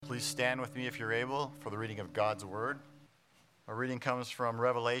Please stand with me if you're able for the reading of God's Word. Our reading comes from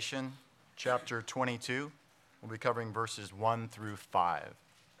Revelation chapter 22. We'll be covering verses 1 through 5.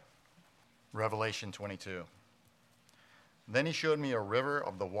 Revelation 22. Then he showed me a river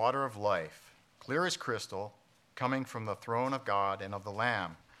of the water of life, clear as crystal, coming from the throne of God and of the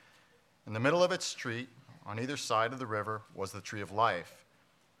Lamb. In the middle of its street, on either side of the river, was the tree of life,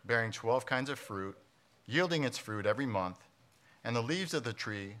 bearing 12 kinds of fruit, yielding its fruit every month, and the leaves of the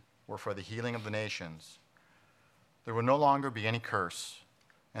tree were for the healing of the nations. There will no longer be any curse,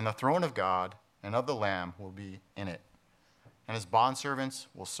 and the throne of God and of the Lamb will be in it, and his bondservants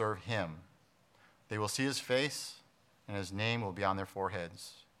will serve him. They will see his face, and his name will be on their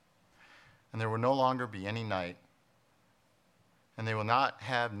foreheads. And there will no longer be any night, and they will not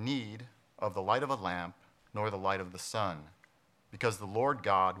have need of the light of a lamp, nor the light of the sun, because the Lord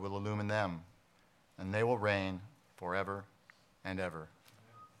God will illumine them, and they will reign forever and ever.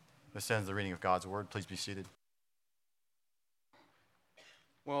 This ends the reading of God's Word. Please be seated.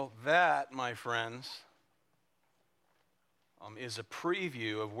 Well, that, my friends, is a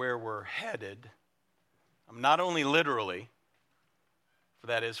preview of where we're headed, not only literally, for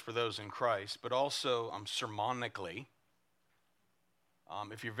that is for those in Christ, but also sermonically.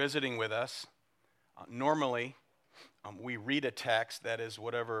 If you're visiting with us, normally we read a text, that is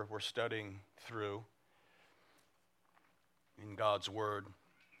whatever we're studying through in God's Word,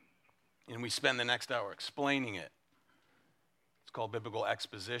 and we spend the next hour explaining it. It's called biblical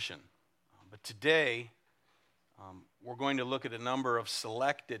exposition. But today, we're going to look at a number of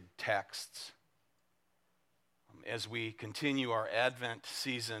selected texts as we continue our Advent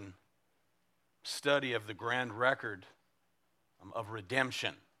season study of the grand record of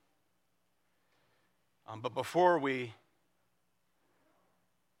redemption. But before we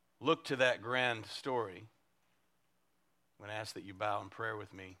look to that grand story, I'm going to ask that you bow in prayer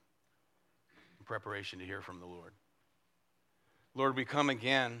with me in preparation to hear from the Lord. Lord, we come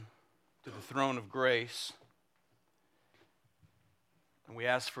again to the throne of grace, and we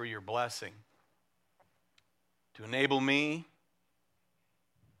ask for your blessing to enable me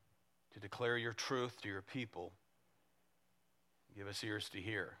to declare your truth to your people. Give us ears to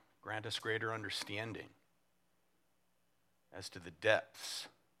hear. Grant us greater understanding as to the depths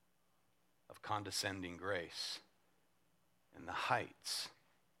of condescending grace and the heights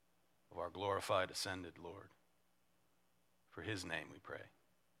of our glorified, ascended Lord. For his name we pray.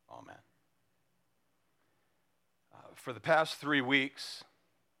 Amen. For the past 3 weeks,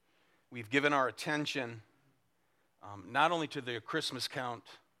 we've given our attention not only to the Christmas count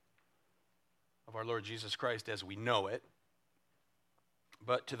of our Lord Jesus Christ as we know it,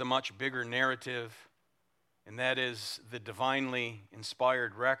 but to the much bigger narrative, and that is the divinely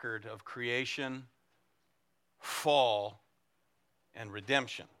inspired record of creation, fall, and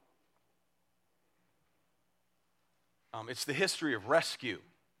redemption. It's the history of rescue.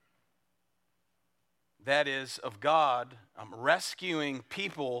 That is, of God rescuing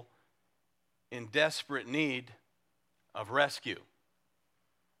people in desperate need of rescue.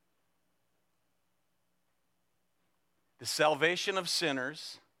 The salvation of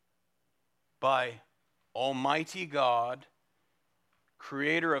sinners by Almighty God,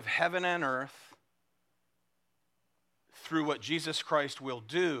 creator of heaven and earth, through what Jesus Christ will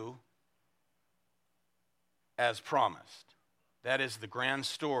do as promised. That is the grand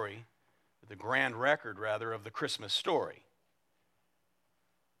story, the grand record, rather, of the Christmas story.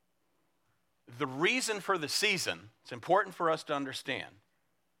 The reason for the season, it's important for us to understand,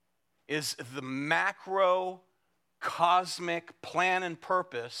 is the macro cosmic plan and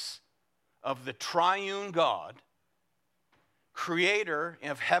purpose of the triune God, creator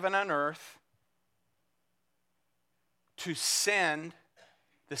of heaven and earth, to send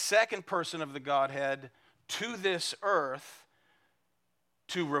the second person of the Godhead to this earth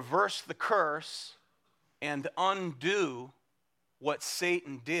to reverse the curse and undo what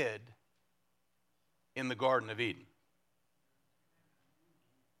Satan did in the Garden of Eden.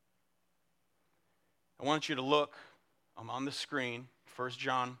 I want you to look on the screen, 1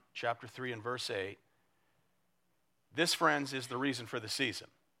 John chapter 3 and verse 8. This, friends, is the reason for the season,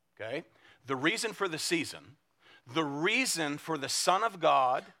 okay? The reason for the season, the reason for the Son of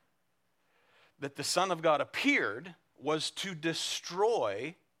God, that the Son of God appeared, was to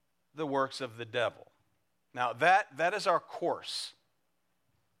destroy the works of the devil. Now, that is our course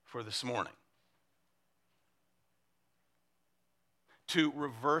for this morning. To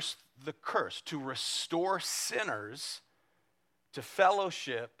reverse the curse, to restore sinners to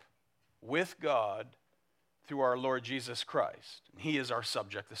fellowship with God through our Lord Jesus Christ. He is our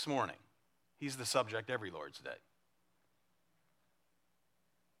subject this morning. He's the subject every Lord's Day.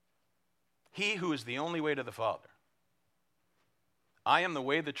 He who is the only way to the Father. I am the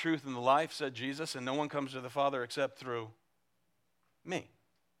way, the truth, and the life, said Jesus, and no one comes to the Father except through me.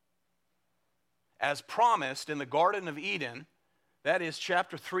 As promised in the Garden of Eden, that is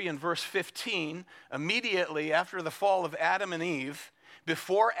chapter 3 and verse 15, immediately after the fall of Adam and Eve,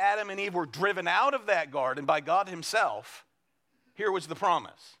 before Adam and Eve were driven out of that garden by God himself, here was the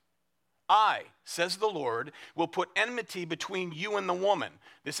promise. I, says the Lord, will put enmity between you and the woman.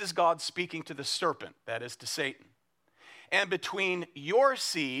 This is God speaking to the serpent, that is to Satan. And between your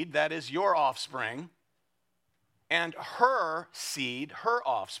seed, that is your offspring, and her seed, her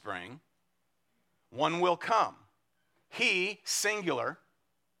offspring, one will come. He, singular,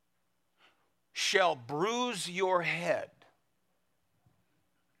 shall bruise your head,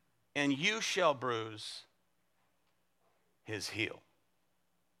 and you shall bruise his heel.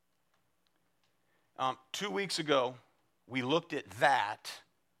 2 weeks ago, we looked at that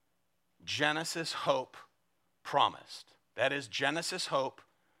Genesis hope promised. That is Genesis hope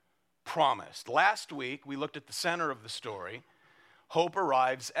promised. Last week, we looked at the center of the story. Hope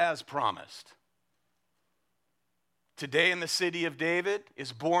arrives as promised. Today in the city of David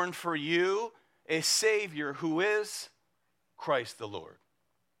is born for you a Savior who is Christ the Lord.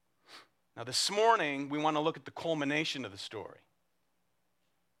 Now this morning, we want to look at the culmination of the story.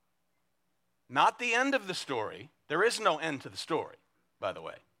 Not the end of the story. There is no end to the story, by the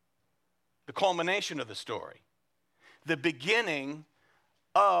way. The culmination of the story. The beginning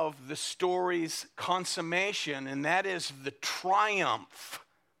of the story's consummation, and that is the triumph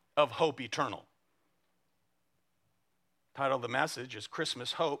of hope eternal. Title of the message is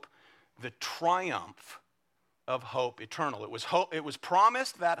Christmas Hope, the triumph of hope eternal. It was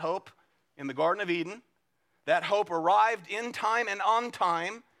promised, that hope, in the Garden of Eden. That hope arrived in time and on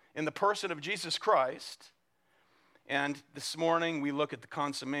time in the person of Jesus Christ. And this morning we look at the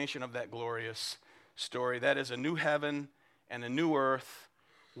consummation of that glorious story. That is a new heaven and a new earth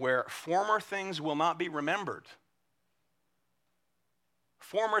where former things will not be remembered.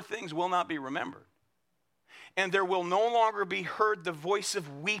 Former things will not be remembered. And there will no longer be heard the voice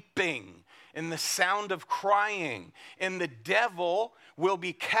of weeping and the sound of crying. And the devil will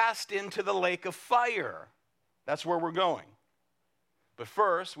be cast into the lake of fire. That's where we're going. But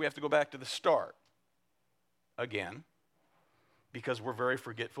first, we have to go back to the start again, because we're very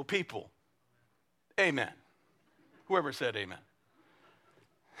forgetful people. Amen. Whoever said amen.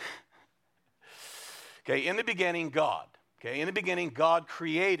 Okay, in the beginning, God. Okay, in the beginning, God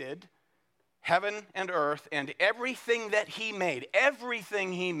created heaven and earth, and everything that he made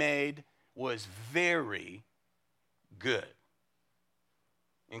was very good,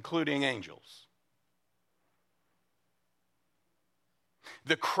 including angels.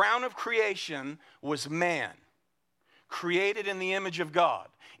 The crown of creation was man, created in the image of God.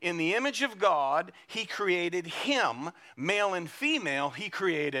 In the image of God, he created him, male and female, he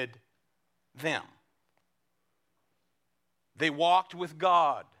created them. They walked with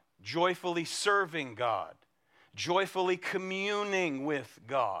God, joyfully serving God, joyfully communing with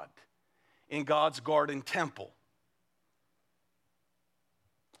God in God's garden temple.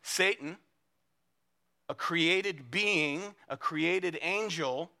 Satan, a created being, a created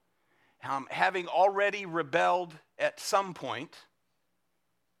angel, having already rebelled at some point,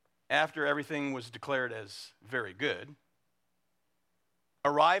 after everything was declared as very good,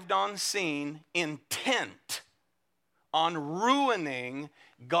 arrived on scene intent on ruining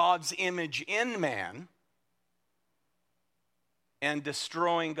God's image in man and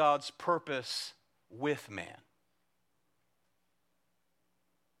destroying God's purpose with man.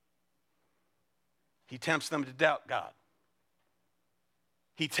 He tempts them to doubt God.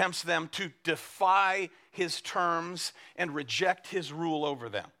 He tempts them to defy his terms and reject his rule over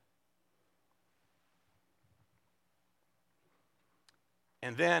them.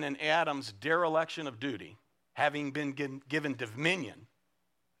 And then in Adam's dereliction of duty, having been given dominion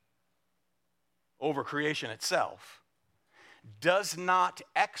over creation itself, does not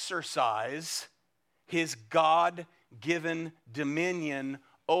exercise his God-given dominion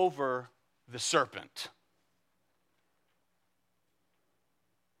over the serpent.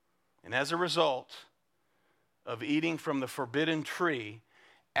 And as a result of eating from the forbidden tree,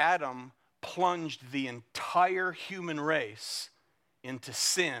 Adam plunged the entire human race into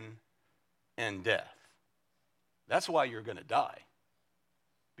sin and death. That's why you're going to die,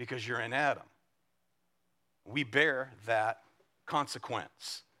 because you're in Adam. We bear that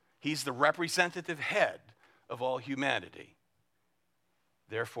consequence. He's the representative head of all humanity.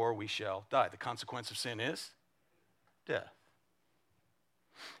 Therefore, we shall die. The consequence of sin is death.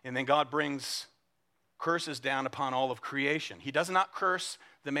 And then God brings curses down upon all of creation. He does not curse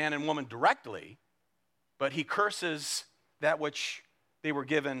the man and woman directly, but he curses that which they were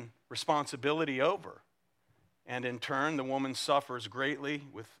given responsibility over. And in turn, the woman suffers greatly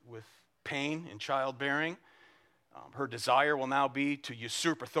with pain in childbearing. Her desire will now be to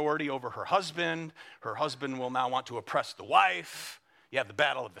usurp authority over her husband. Her husband will now want to oppress the wife. You have the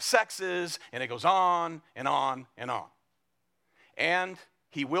battle of the sexes, and it goes on and on and on. And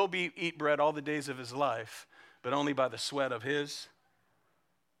he will eat bread all the days of his life, but only by the sweat of his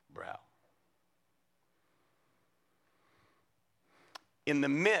brow. In the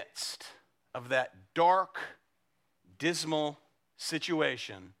midst of that dark, dismal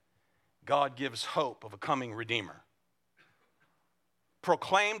situation, God gives hope of a coming Redeemer.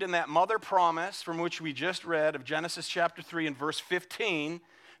 Proclaimed in that mother promise from which we just read of Genesis chapter 3 and verse 15,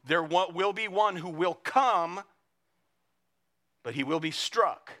 there will be one who will come, but he will be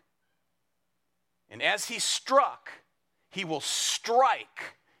struck. And as he's struck, he will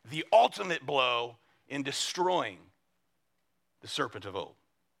strike the ultimate blow in destroying the serpent of old,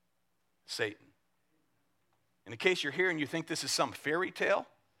 Satan. And in case you're here and you think this is some fairy tale,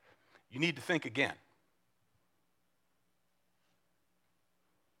 you need to think again.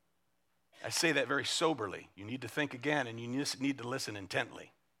 I say that very soberly. You need to think again, and you need to listen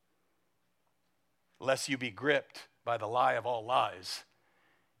intently, lest you be gripped by the lie of all lies,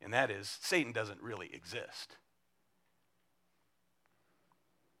 and that is, Satan doesn't really exist.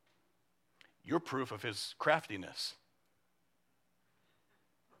 You're proof of his craftiness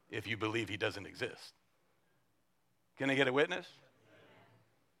if you believe he doesn't exist. Can I get a witness?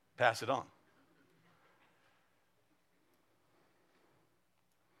 Pass it on.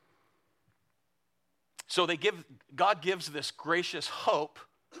 So God gives this gracious hope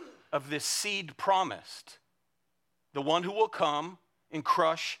of this seed promised. The one who will come and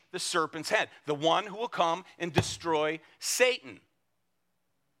crush the serpent's head. The one who will come and destroy Satan.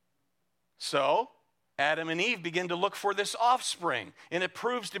 So, Adam and Eve begin to look for this offspring. And it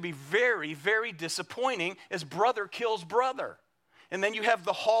proves to be very, very disappointing as brother kills brother. And then you have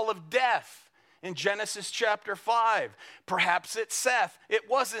the hall of death in Genesis chapter 5. Perhaps it's Seth. It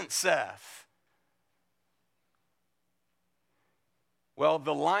wasn't Seth. Well,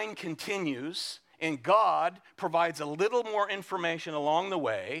 the line continues, and God provides a little more information along the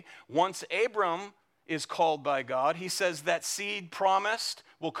way. Once Abram is called by God, he says that seed promised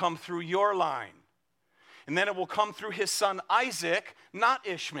will come through your line. And then it will come through his son Isaac, not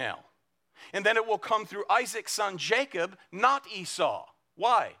Ishmael. And then it will come through Isaac's son Jacob, not Esau.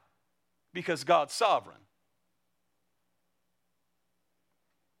 Why? Because God's sovereign.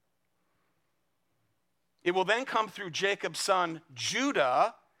 It will then come through Jacob's son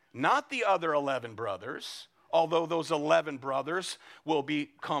Judah, not the other 11 brothers, although those 11 brothers will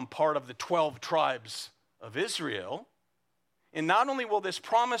become part of the 12 tribes of Israel. And not only will this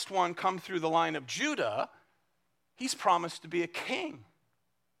promised one come through the line of Judah, he's promised to be a king.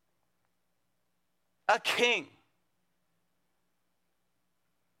 A king.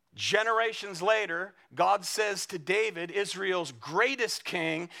 Generations later, God says to David, Israel's greatest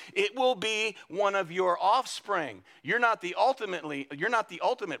king, it will be one of your offspring. You're not the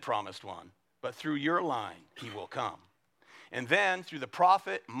ultimate promised one, but through your line he will come. And then through the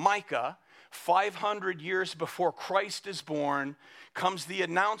prophet Micah, 500 years before Christ is born, comes the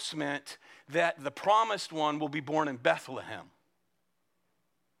announcement that the promised one will be born in Bethlehem.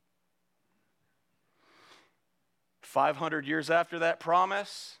 500 years after that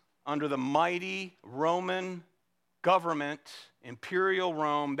promise, under the mighty Roman government, imperial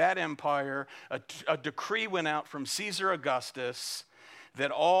Rome, that empire, a decree went out from Caesar Augustus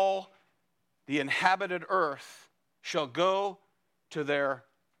that all the inhabited earth shall go to their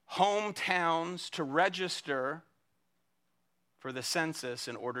hometowns to register for the census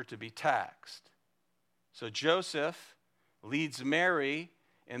in order to be taxed. So Joseph leads Mary,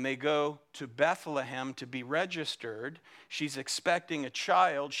 and they go to Bethlehem to be registered. She's expecting a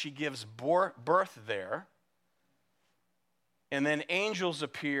child. She gives birth there. And then angels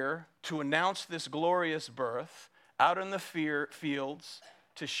appear to announce this glorious birth out in the fields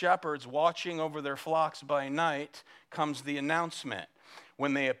to shepherds watching over their flocks by night. Comes the announcement.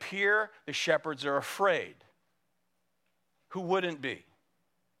 When they appear, the shepherds are afraid. Who wouldn't be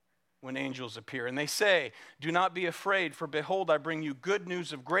when angels appear? And they say, do not be afraid, for behold, I bring you good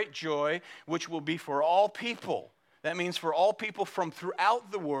news of great joy, which will be for all people. That means for all people from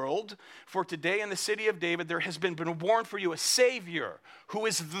throughout the world. For today in the city of David, there has been born for you a Savior, who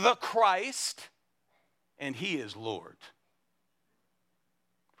is the Christ, and he is Lord,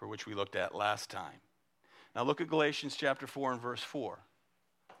 for which we looked at last time. Now look at Galatians chapter 4 and verse 4.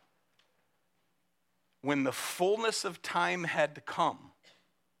 when the fullness of time had come,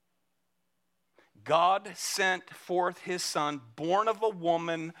 God sent forth his Son, born of a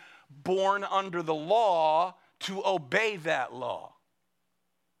woman, born under the law, to obey that law.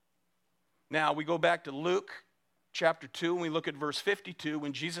 Now, we go back to Luke chapter 2, and we look at verse 52.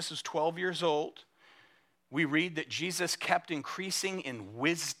 When Jesus is 12 years old, we read that Jesus kept increasing in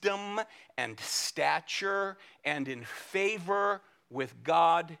wisdom and stature and in favor with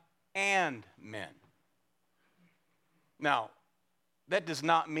God and men. Now, that does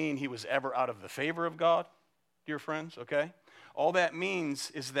not mean he was ever out of the favor of God, dear friends, okay? All that means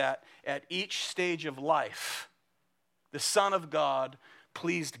is that at each stage of life, the Son of God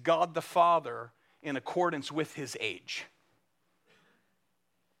pleased God the Father in accordance with his age,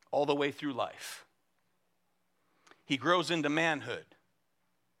 all the way through life. He grows into manhood.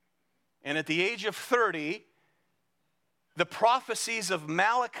 And at the age of 30, the prophecies of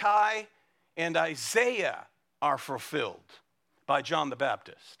Malachi and Isaiah are fulfilled by John the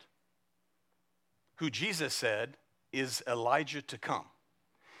Baptist, who Jesus said is Elijah to come.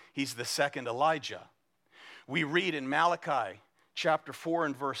 He's the second Elijah. We read in Malachi chapter 4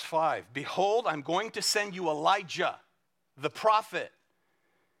 and verse 5, "Behold, I'm going to send you Elijah, the prophet,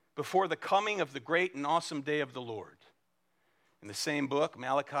 before the coming of the great and awesome day of the Lord." In the same book,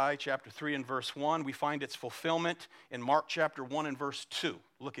 Malachi chapter 3 and verse 1, we find its fulfillment in Mark chapter 1 and verse 2.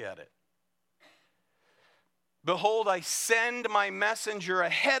 Look at it. "Behold, I send my messenger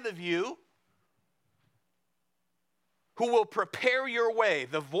ahead of you, who will prepare your way,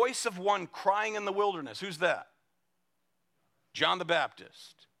 the voice of one crying in the wilderness." Who's that? John the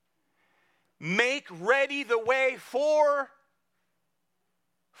Baptist. "Make ready the way for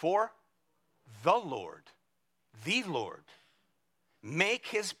the Lord." The Lord. Make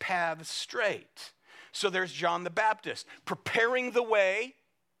his paths straight. So there's John the Baptist preparing the way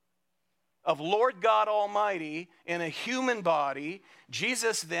of Lord God Almighty in a human body.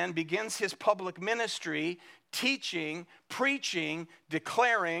 Jesus then begins his public ministry, teaching, preaching,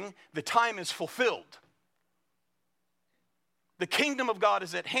 declaring the time is fulfilled. The kingdom of God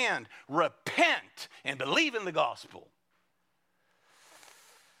is at hand. Repent and believe in the gospel.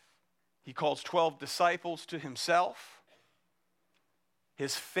 He calls 12 disciples to himself.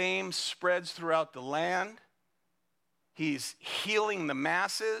 His fame spreads throughout the land. He's healing the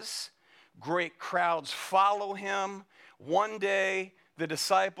masses. Great crowds follow him. One day, the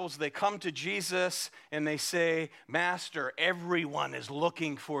disciples, they come to Jesus and they say, "Master, everyone is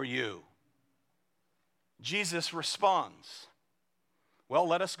looking for you." Jesus responds, "Well,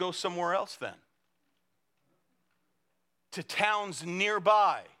 let us go somewhere else then, to towns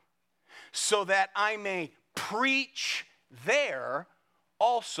nearby, so that I may preach there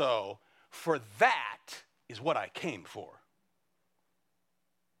also, for that is what I came for."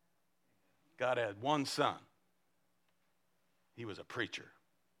 God had one son. He was a preacher.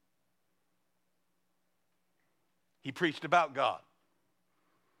 He preached about God,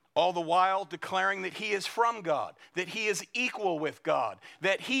 all the while declaring that he is from God, that he is equal with God,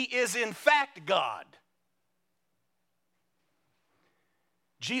 that he is in fact God.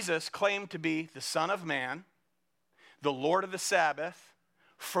 Jesus claimed to be the Son of Man, the Lord of the Sabbath,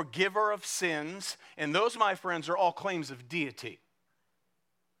 forgiver of sins, and those, my friends, are all claims of deity.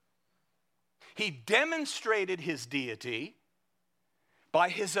 He demonstrated his deity by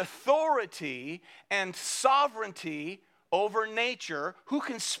his authority and sovereignty over nature. Who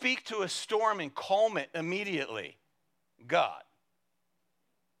can speak to a storm and calm it immediately? God.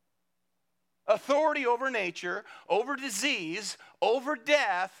 Authority over nature, over disease, over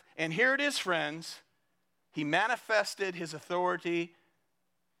death, and here it is, friends, he manifested his authority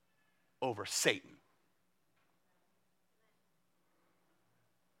over Satan.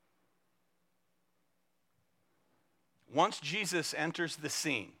 Once Jesus enters the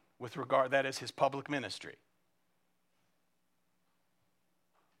scene with regard, that is his public ministry,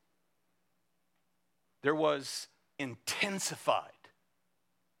 there was intensified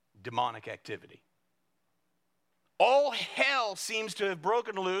demonic activity. All hell seems to have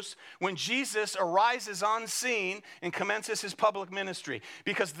broken loose when Jesus arises on scene and commences his public ministry,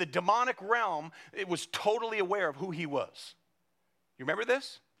 because the demonic realm, it was totally aware of who he was. You remember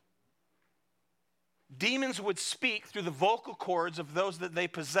this? Demons would speak through the vocal cords of those that they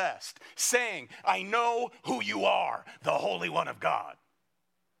possessed, saying, "I know who you are, the Holy One of God."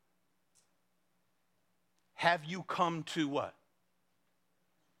 Have you come to what?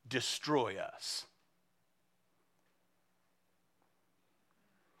 Destroy us.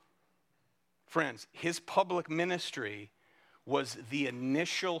 Friends, his public ministry was the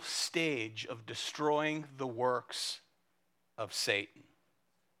initial stage of destroying the works of Satan,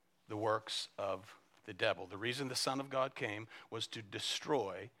 the works of the devil. The reason the Son of God came was to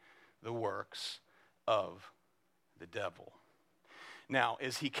destroy the works of the devil. Now,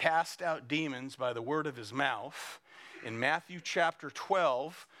 as he cast out demons by the word of his mouth, in Matthew chapter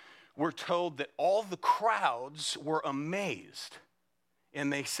 12, we're told that all the crowds were amazed.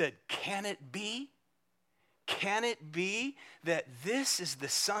 And they said, "Can it be? Can it be that this is the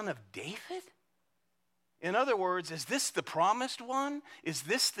Son of David?" In other words, is this the promised one? Is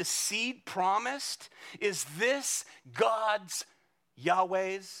this the seed promised? Is this God's,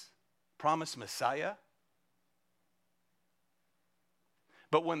 Yahweh's promised Messiah?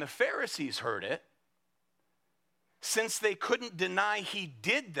 But when the Pharisees heard it, since they couldn't deny he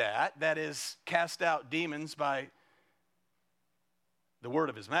did that, that is, cast out demons by the word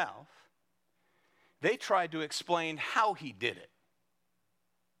of his mouth, they tried to explain how he did it.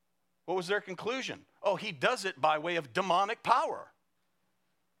 What was their conclusion? Oh, he does it by way of demonic power.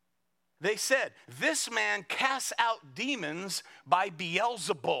 They said, this man casts out demons by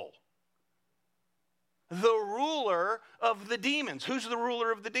Beelzebul, the ruler of the demons. Who's the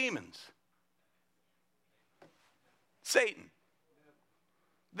ruler of the demons? Satan,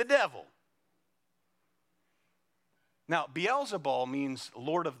 the devil. Now, Beelzebul means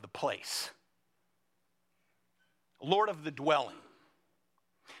Lord of the place, Lord of the dwelling.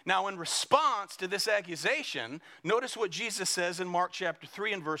 Now, in response to this accusation, notice what Jesus says in Mark chapter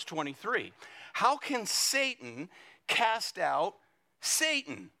 3 and verse 23. How can Satan cast out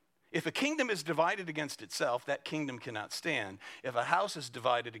Satan? If a kingdom is divided against itself, that kingdom cannot stand. If a house is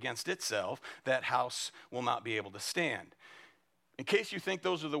divided against itself, that house will not be able to stand. In case you think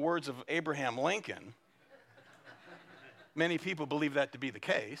those are the words of Abraham Lincoln, many people believe that to be the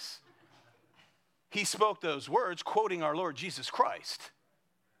case. He spoke those words quoting our Lord Jesus Christ.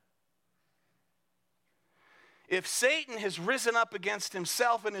 If Satan has risen up against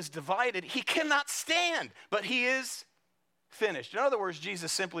himself and is divided, he cannot stand, but he is finished. In other words,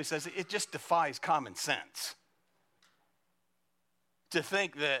 Jesus simply says it just defies common sense to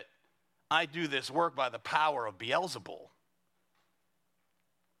think that I do this work by the power of Beelzebul.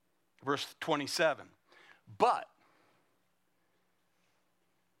 Verse 27, but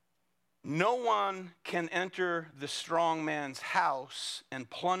no one can enter the strong man's house and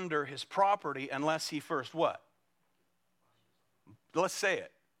plunder his property unless he first what? Let's say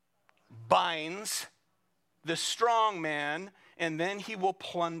it. Binds the strong man, and then he will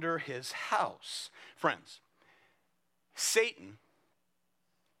plunder his house. Friends, Satan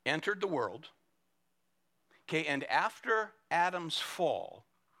entered the world, okay, and after Adam's fall,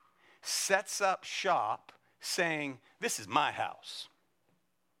 sets up shop saying, this is my house.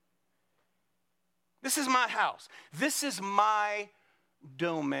 This is my house. This is my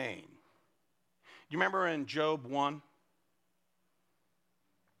domain. You remember in Job 1?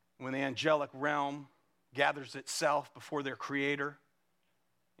 When the angelic realm gathers itself before their creator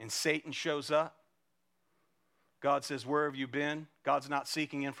and Satan shows up, God says, where have you been? God's not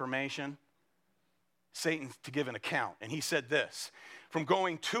seeking information. Satan's to give an account. And he said this, from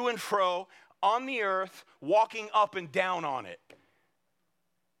going to and fro on the earth, walking up and down on it.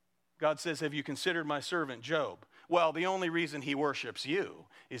 God says, have you considered my servant Job? Well, the only reason he worships you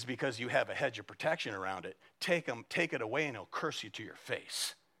is because you have a hedge of protection around it. Take it away and he'll curse you to your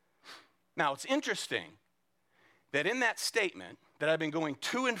face. Now, it's interesting that in that statement that I've been going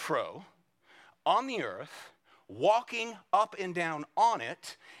to and fro on the earth, walking up and down on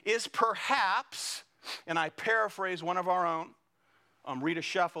it, is perhaps, and I paraphrase one of our own, Rita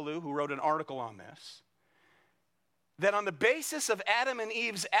Sheffalu, who wrote an article on this, that on the basis of Adam and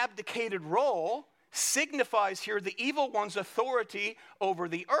Eve's abdicated role signifies here the evil one's authority over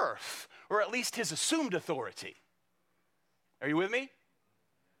the earth, or at least his assumed authority. Are you with me?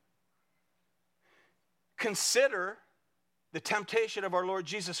 Consider the temptation of our Lord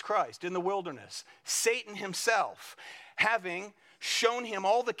Jesus Christ in the wilderness. Satan himself, having shown him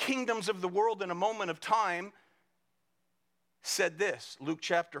all the kingdoms of the world in a moment of time, said this, Luke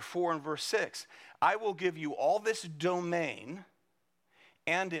chapter 4 and verse 6, I will give you all this domain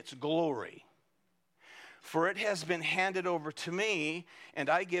and its glory, for it has been handed over to me,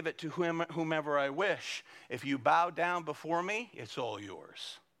 and I give it to whomever I wish. If you bow down before me, it's all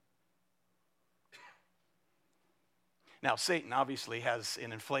yours. Now, Satan obviously has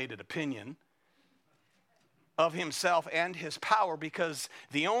an inflated opinion of himself and his power, because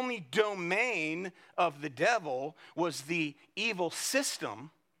the only domain of the devil was the evil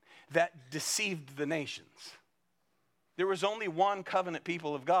system that deceived the nations. There was only one covenant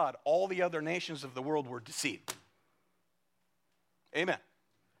people of God. All the other nations of the world were deceived. Amen.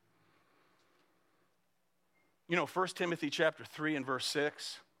 You know, 1 Timothy chapter 3 and verse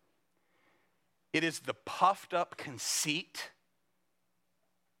 6, It is the puffed up conceit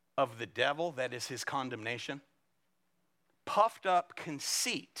of the devil that is his condemnation. Puffed up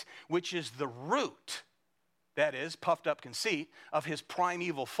conceit, which is the root, that is, puffed up conceit, of his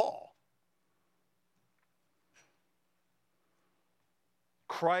primeval fall.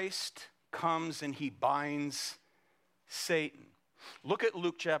 Christ comes and he binds Satan. Look at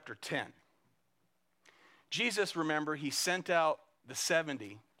Luke chapter 10. Jesus, remember, he sent out the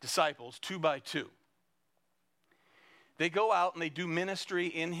 70 disciples 2 by 2. They go out and they do ministry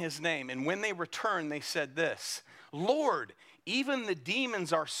in his name. And when they return, they said this, Lord, even the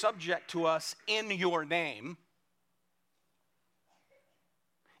demons are subject to us in your name.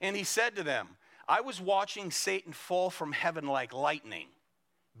 And he said to them, I was watching Satan fall from heaven like lightning.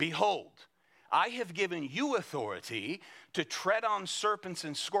 Behold, I have given you authority to tread on serpents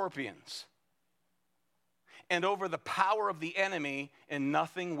and scorpions, and over the power of the enemy, and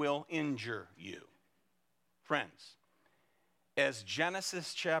nothing will injure you. Friends, as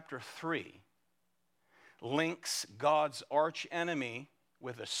Genesis chapter 3 links God's arch enemy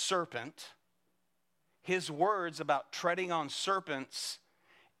with a serpent, his words about treading on serpents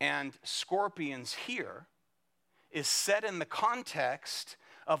and scorpions here is set in the context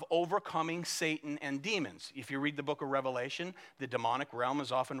of overcoming Satan and demons. If you read the book of Revelation, the demonic realm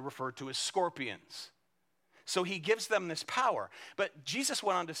is often referred to as scorpions. So he gives them this power. But Jesus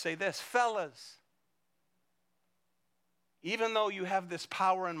went on to say this, fellas, even though you have this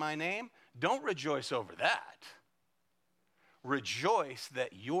power in my name, don't rejoice over that. Rejoice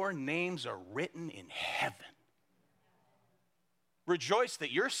that your names are written in heaven. Rejoice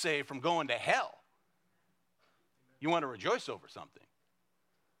that you're saved from going to hell. You want to rejoice over something.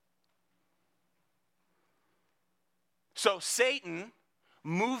 So Satan,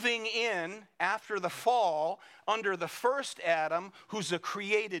 moving in after the fall under the first Adam, who's a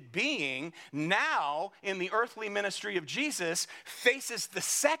created being, now in the earthly ministry of Jesus, faces the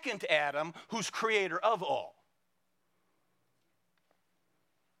second Adam, who's creator of all.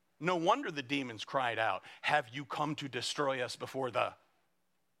 No wonder the demons cried out, have you come to destroy us before the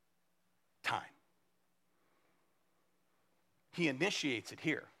time? He initiates it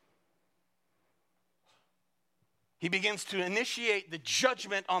here. He begins to initiate the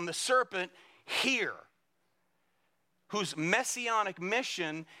judgment on the serpent here, whose messianic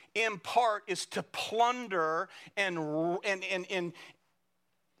mission in part is to plunder and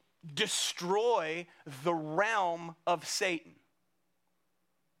destroy the realm of Satan,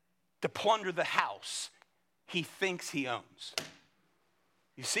 to plunder the house he thinks he owns.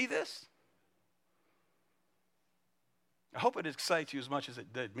 You see this? I hope it excites you as much as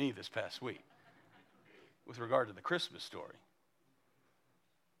it did me this past week with regard to the Christmas story.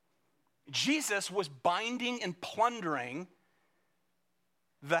 Jesus was binding and plundering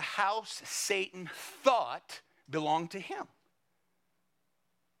the house Satan thought belonged to him.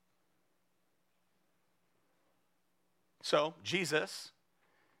 So Jesus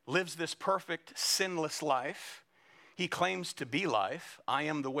lives this perfect, sinless life. He claims to be life. I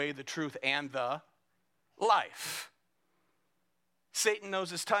am the way, the truth, and the life. Satan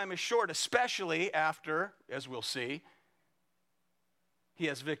knows his time is short, especially after, as we'll see, he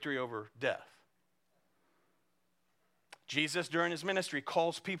has victory over death. Jesus, during his ministry,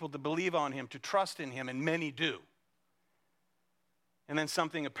 calls people to believe on him, to trust in him, and many do. And then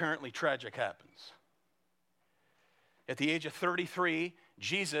something apparently tragic happens. At the age of 33,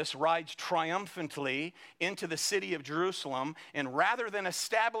 Jesus rides triumphantly into the city of Jerusalem, and rather than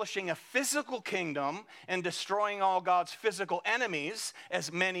establishing a physical kingdom and destroying all God's physical enemies,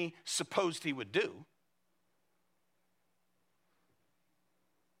 as many supposed he would do,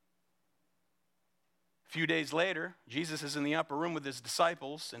 a few days later, Jesus is in the upper room with his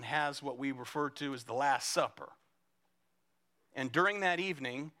disciples and has what we refer to as the Last Supper. And during that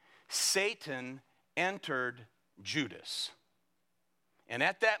evening, Satan entered Judas. And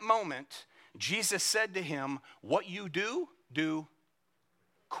at that moment, Jesus said to him, what you do, do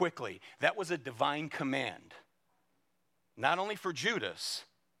quickly. That was a divine command. Not only for Judas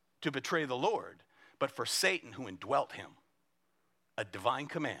to betray the Lord, but for Satan who indwelt him. A divine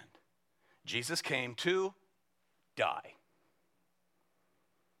command. Jesus came to die.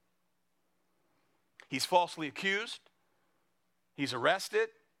 He's falsely accused. He's arrested,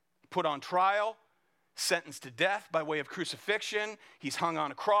 put on trial, sentenced to death by way of crucifixion. He's hung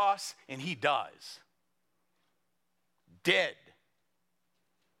on a cross, and he dies. Dead.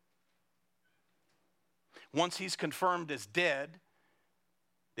 Once he's confirmed as dead,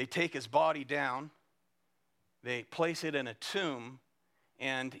 they take his body down, they place it in a tomb,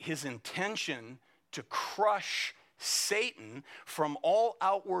 and his intention to crush Satan, from all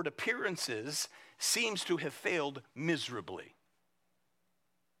outward appearances, seems to have failed miserably.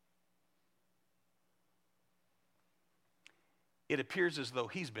 It appears as though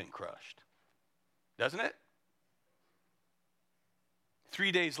he's been crushed, doesn't it?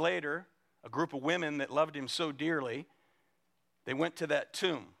 3 days later, a group of women that loved him so dearly, they went to that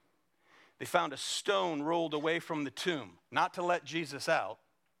tomb. They found a stone rolled away from the tomb, not to let Jesus out,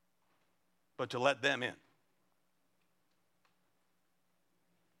 but to let them in.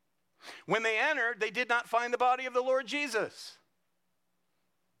 When they entered, they did not find the body of the Lord Jesus.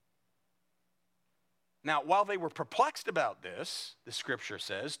 Now, while they were perplexed about this, the scripture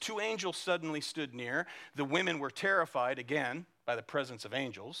says, 2 angels suddenly stood near. The women were terrified, again, by the presence of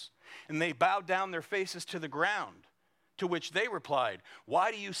angels, and they bowed down their faces to the ground, to which they replied,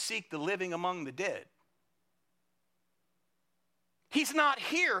 "Why do you seek the living among the dead? He's not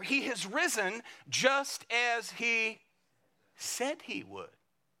here. He has risen just as he said he would."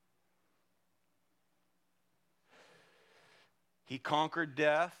 He conquered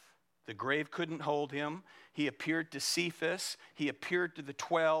death. The grave couldn't hold him. He appeared to Cephas. He appeared to the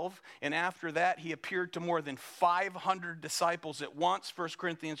 12. And after that, he appeared to more than 500 disciples at once, 1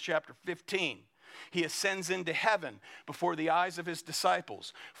 Corinthians chapter 15. He ascends into heaven before the eyes of his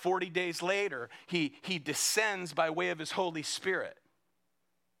disciples. 40 days later, he descends by way of his Holy Spirit.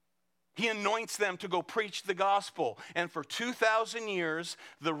 He anoints them to go preach the gospel. And for 2,000 years,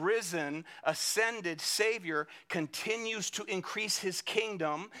 the risen, ascended Savior continues to increase his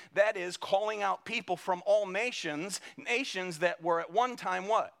kingdom. That is, calling out people from all nations, nations that were at one time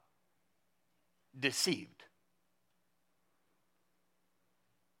what? Deceived.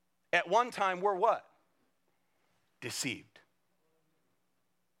 At one time were what? Deceived.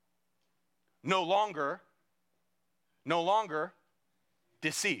 No longer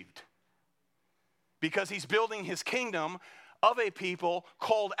deceived. Because he's building his kingdom of a people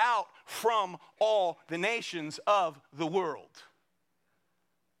called out from all the nations of the world.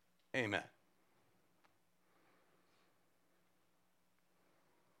 Amen.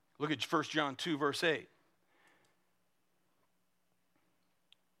 Look at 1 John 2, verse 8.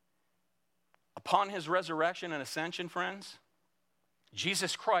 Upon his resurrection and ascension, friends,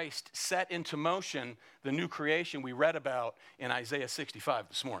 Jesus Christ set into motion the new creation we read about in Isaiah 65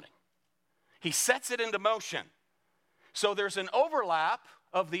 this morning. He sets it into motion. So there's an overlap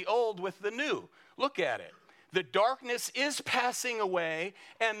of the old with the new. Look at it. The darkness is passing away,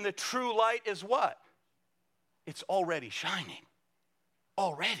 and the true light is what? It's already shining.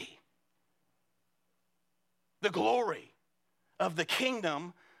 Already. The glory of the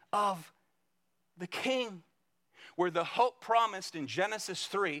kingdom of the King, where the hope promised in Genesis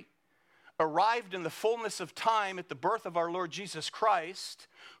 3 arrived in the fullness of time at the birth of our Lord Jesus Christ,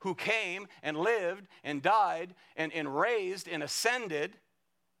 who came and lived and died and raised and ascended,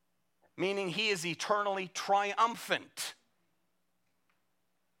 meaning he is eternally triumphant.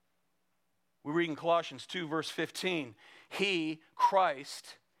 We read in Colossians 2, verse 15, he,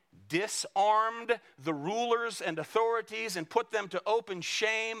 Christ, disarmed the rulers and authorities and put them to open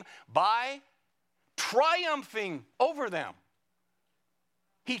shame by triumphing over them.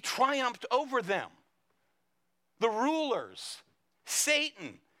 He triumphed over them. The rulers,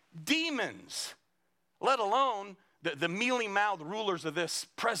 Satan, demons, let alone the mealy-mouthed rulers of this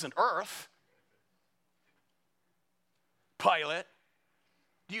present earth. Pilate,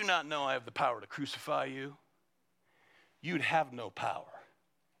 do you not know I have the power to crucify you? You'd have no power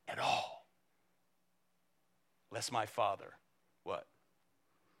at all, lest my Father, what?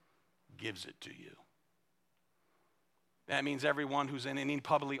 Gives it to you. That means everyone who's in any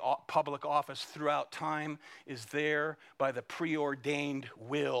public office throughout time is there by the preordained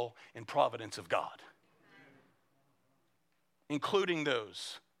will and providence of God, including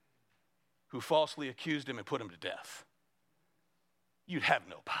those who falsely accused him and put him to death. You'd have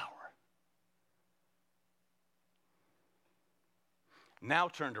no power. Now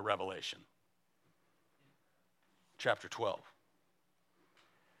turn to Revelation chapter 12.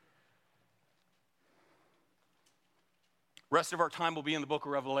 Rest of our time will be in the book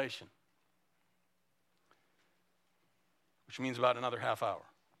of Revelation, which means about another half hour.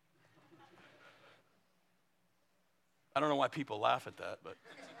 I don't know why people laugh at that, but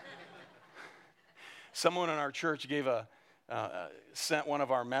someone in our church sent one of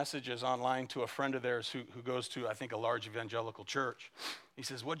our messages online to a friend of theirs who goes to, I think, a large evangelical church. He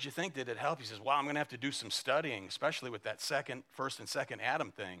says, "What did you think? Did it help?" He says, "Well, I'm going to have to do some studying, especially with that first and second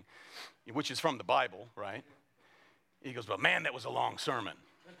Adam thing, which is from the Bible, right?" He goes, "But man, that was a long sermon."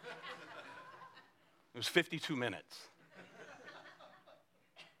 It was 52 minutes.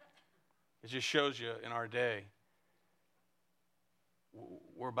 It just shows you in our day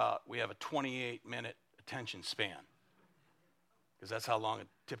we have a 28-minute attention span, because that's how long a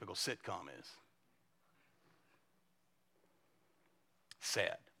typical sitcom is.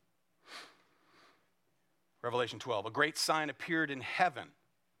 Sad. Revelation 12, a great sign appeared in heaven.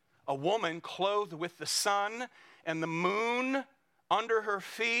 A woman clothed with the sun and the moon under her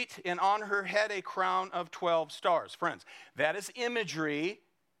feet, and on her head a crown of 12 stars. Friends, that is imagery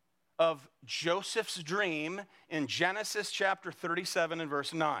of Joseph's dream in Genesis chapter 37 and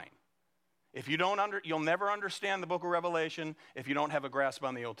verse 9. If you don't you'll never understand the book of Revelation if you don't have a grasp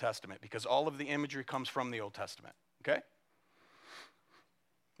on the Old Testament, because all of the imagery comes from the Old Testament, okay?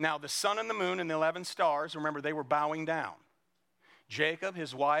 Now, the sun and the moon and the 11 stars, remember, they were bowing down. Jacob,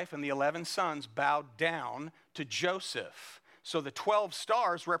 his wife, and the 11 sons bowed down to Joseph. So the 12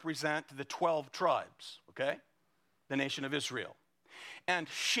 stars represent the 12 tribes, okay? The nation of Israel. And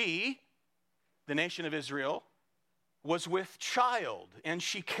she, the nation of Israel, was with child, and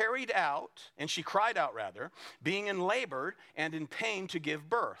she cried out, being in labor and in pain to give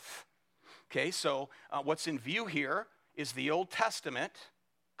birth. Okay, so what's in view here is the Old Testament.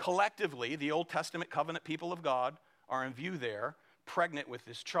 Collectively, the Old Testament covenant people of God are in view there, pregnant with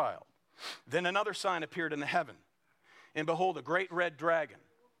this child. Then another sign appeared in the heaven, and behold, a great red dragon,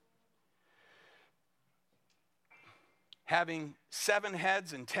 having 7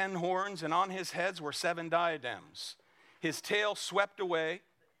 heads and 10 horns, and on his heads were 7 diadems. His tail swept away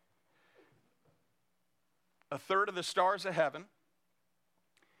a third of the stars of heaven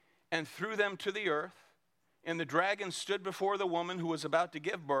and threw them to the earth. And the dragon stood before the woman who was about to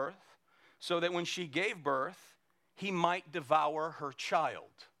give birth, so that when she gave birth, he might devour her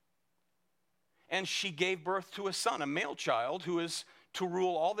child. And she gave birth to a son, a male child, who is to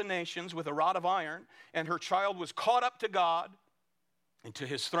rule all the nations with a rod of iron, and her child was caught up to God and to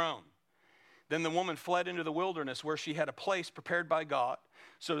his throne. Then the woman fled into the wilderness, where she had a place prepared by God,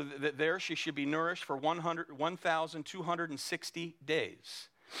 so that there she should be nourished for 1,260 days.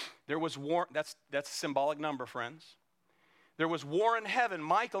 There was war. That's a symbolic number, friends. There was war in heaven.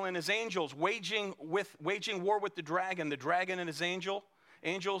 Michael and his angels waging war with the dragon. The dragon and his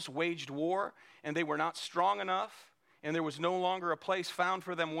angels waged war, and they were not strong enough, and there was no longer a place found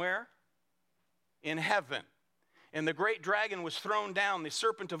for them where? In heaven. And the great dragon was thrown down, the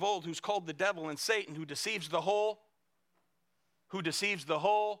serpent of old, who's called the devil and Satan, who deceives the whole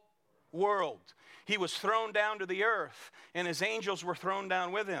world. He was thrown down to the earth, and his angels were thrown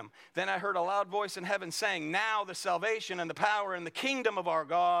down with him. Then I heard a loud voice in heaven saying, now the salvation and the power and the kingdom of our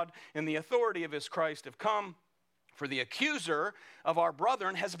God and the authority of his Christ have come, for the accuser of our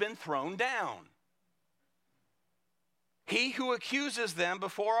brethren has been thrown down. He who accuses them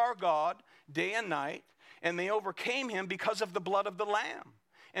before our God day and night, and they overcame him because of the blood of the Lamb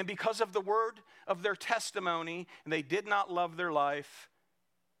and because of the word of their testimony, and they did not love their life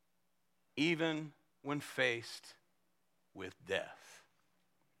even when faced with death.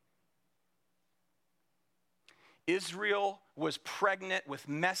 Israel was pregnant with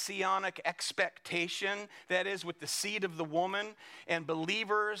messianic expectation, that is, with the seed of the woman, and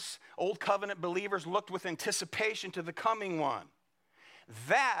believers, Old Covenant believers, looked with anticipation to the coming one.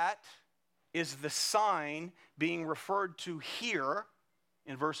 That is the sign being referred to here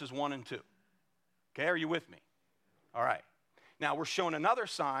in verses 1 and 2. Okay, are you with me? All right. Now we're shown another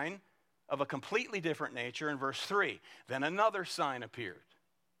sign of a completely different nature in verse 3. Then another sign appeared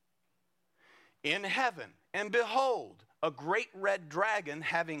in heaven, and behold, a great red dragon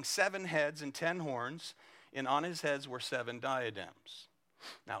having 7 heads and 10 horns, and on his heads were 7 diadems.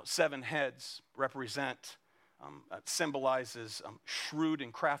 Now, 7 heads symbolizes shrewd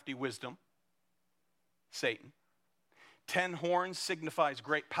and crafty wisdom, Satan. 10 horns signifies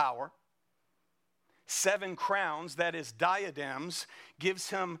great power. 7 crowns, that is diadems,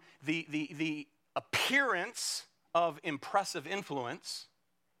 gives him the appearance of impressive influence,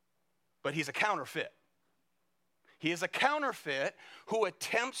 but he's a counterfeit. He is a counterfeit who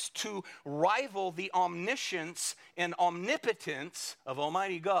attempts to rival the omniscience and omnipotence of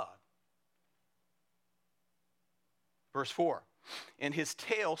Almighty God. Verse 4, and his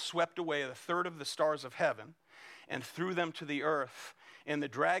tail swept away a third of the stars of heaven and threw them to the earth. And the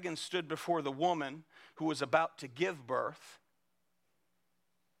dragon stood before the woman who was about to give birth,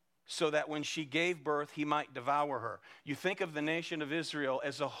 so that when she gave birth, he might devour her. You think of the nation of Israel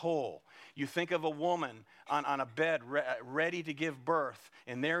as a whole. You think of a woman on a bed ready to give birth,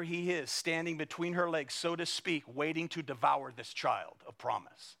 and there he is standing between her legs, so to speak, waiting to devour this child of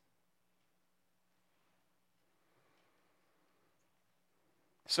promise.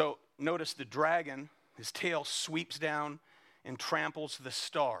 So notice the dragon, his tail sweeps down and tramples the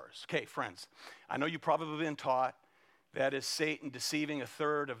stars. Okay, friends, I know you've probably been taught That is Satan deceiving a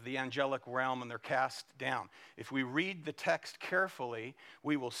third of the angelic realm, and they're cast down. If we read the text carefully,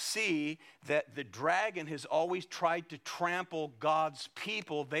 we will see that the dragon has always tried to trample God's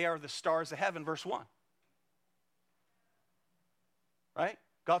people. They are the stars of heaven, verse 1. Right?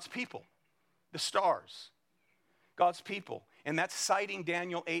 God's people, the stars, God's people. And that's citing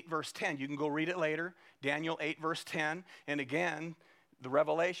Daniel 8, verse 10. You can go read it later, Daniel 8, verse 10. And again, the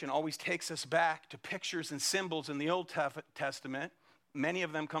Revelation always takes us back to pictures and symbols in the Old Testament. Many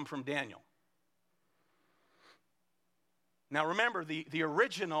of them come from Daniel. Now remember, the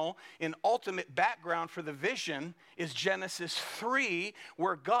original and ultimate background for the vision is Genesis 3,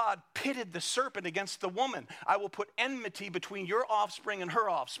 where God pitted the serpent against the woman. I will put enmity between your offspring and her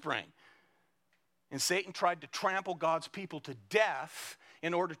offspring. And Satan tried to trample God's people to death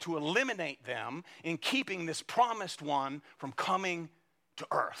in order to eliminate them in keeping this promised one from coming to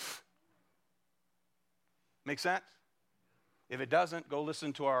earth. Make sense? If it doesn't, go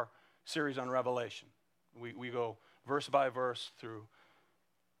listen to our series on Revelation. We go verse by verse through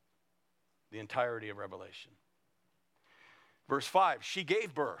the entirety of Revelation. Verse 5, she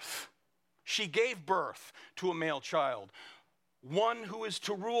gave birth. She gave birth to a male child, one who is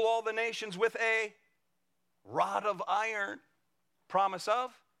to rule all the nations with a rod of iron. Promise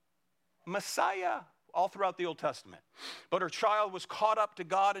of Messiah. All throughout the Old Testament. But her child was caught up to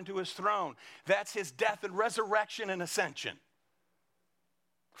God and to his throne. That's his death and resurrection and ascension.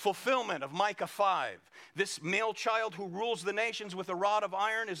 Fulfillment of Micah 5. This male child who rules the nations with a rod of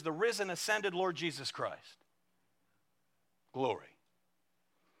iron is the risen, ascended Lord Jesus Christ. Glory.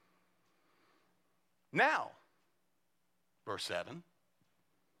 Now, verse 7,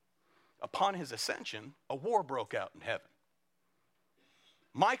 upon his ascension, a war broke out in heaven.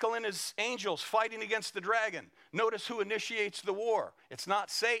 Michael and his angels fighting against the dragon. Notice who initiates the war. It's not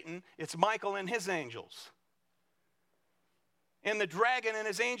Satan, it's Michael and his angels. And the dragon and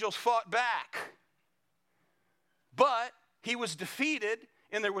his angels fought back. But he was defeated,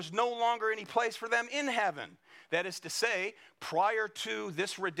 and there was no longer any place for them in heaven. That is to say, prior to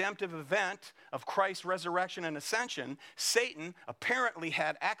this redemptive event of Christ's resurrection and ascension, Satan apparently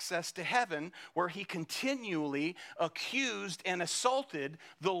had access to heaven, where he continually accused and assaulted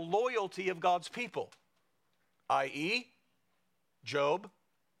the loyalty of God's people, i.e., Job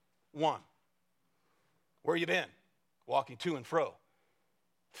 1. Where you been? Walking to and fro,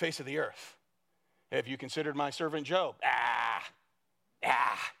 face of the earth. Have you considered my servant Job?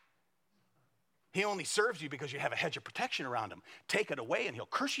 He only serves you because you have a hedge of protection around him. Take it away and he'll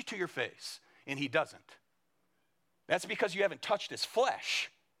curse you to your face. And he doesn't. That's because you haven't touched his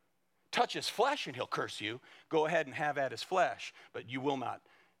flesh. Touch his flesh and he'll curse you. Go ahead and have at his flesh, but you will not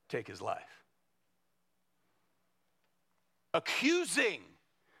take his life. Accusing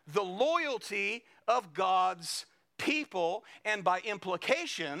the loyalty of God's people, and by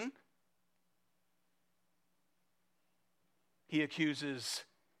implication, he accuses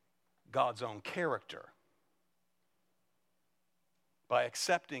God's own character. By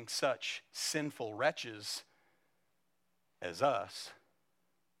accepting such sinful wretches as us,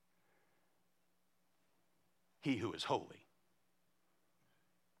 he who is holy.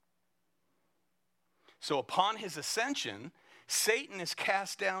 So upon his ascension, Satan is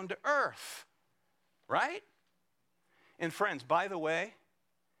cast down to earth, right? And friends, by the way,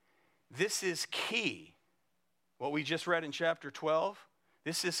 this is key. What we just read in chapter 12,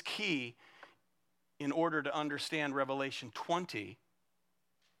 this is key in order to understand Revelation 20,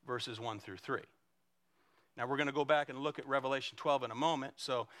 verses 1 through 3. Now, we're going to go back and look at Revelation 12 in a moment,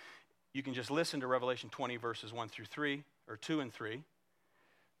 so you can just listen to Revelation 20, verses 1 through 3, or 2 and 3,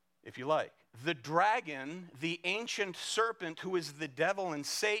 if you like. The dragon, the ancient serpent who is the devil and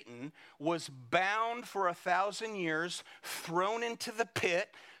Satan, was bound for 1,000 years, thrown into the pit,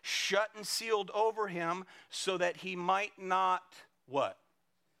 shut and sealed over him, so that he might not, what?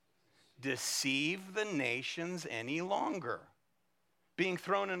 Deceive the nations any longer. Being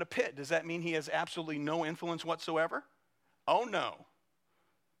thrown in a pit, does that mean he has absolutely no influence whatsoever? Oh no.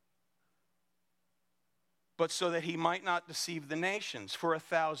 But so that he might not deceive the nations for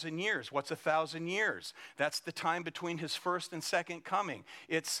 1,000 years. What's 1,000 years? That's the time between his first and second coming.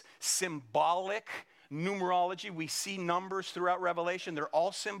 It's symbolic numerology. We see numbers throughout Revelation. They're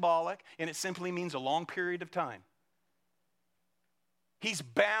all symbolic, and it simply means a long period of time. He's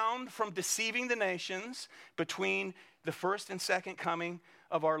bound from deceiving the nations between the first and second coming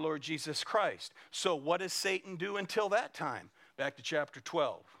of our Lord Jesus Christ. So what does Satan do until that time? Back to chapter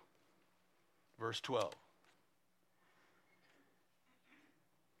 12, verse 12.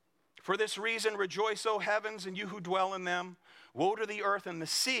 For this reason, rejoice, O heavens, and you who dwell in them. Woe to the earth and the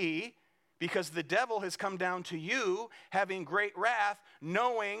sea, because the devil has come down to you, having great wrath,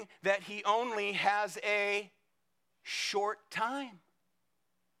 knowing that he only has a short time.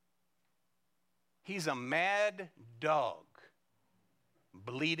 He's a mad dog,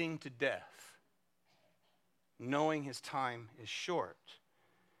 bleeding to death, knowing his time is short.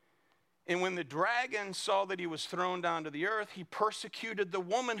 And when the dragon saw that he was thrown down to the earth, he persecuted the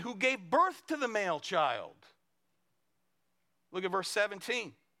woman who gave birth to the male child. Look at verse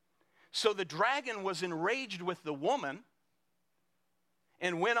 17. So the dragon was enraged with the woman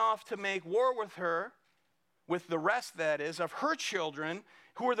and went off to make war with her, with the rest, that is, of her children.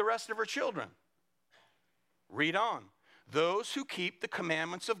 Who are the rest of her children? Read on. Those who keep the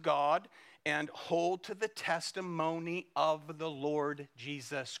commandments of God and hold to the testimony of the Lord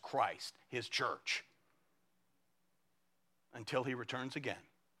Jesus Christ, his church. Until he returns again,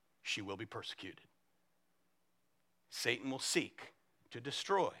 she will be persecuted. Satan will seek to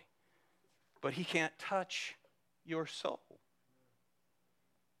destroy, but he can't touch your soul.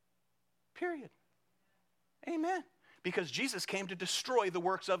 Period. Amen. Because Jesus came to destroy the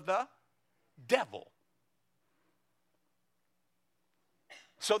works of the devil.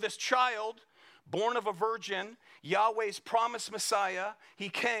 So this child, born of a virgin, Yahweh's promised Messiah, he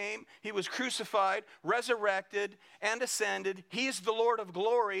came, he was crucified, resurrected, and ascended. He is the Lord of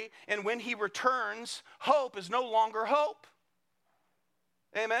glory, and when he returns, hope is no longer hope.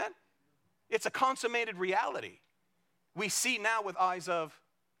 Amen? It's a consummated reality. We see now with eyes of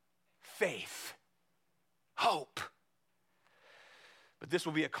faith, hope. But this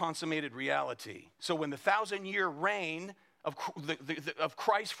will be a consummated reality. So when the 1,000-year reign of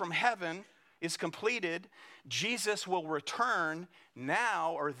Christ from heaven is completed, Jesus will return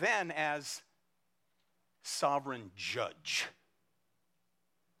now or then as sovereign judge.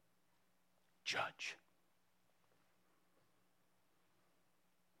 Judge.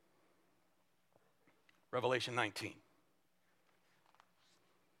 Revelation 19.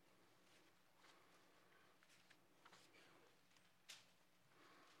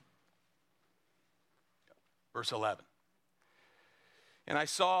 Verse 11. And I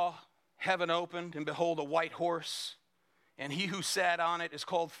saw heaven opened, and behold, a white horse, and he who sat on it is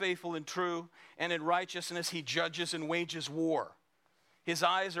called Faithful and True, and in righteousness he judges and wages war. His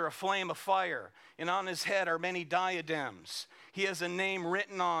eyes are a flame of fire, and on his head are many diadems. He has a name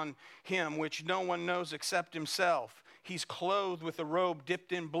written on him which no one knows except himself. He's clothed with a robe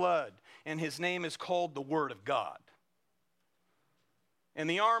dipped in blood, and his name is called the Word of God. And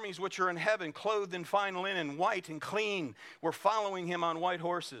the armies which are in heaven, clothed in fine linen, white and clean, were following him on white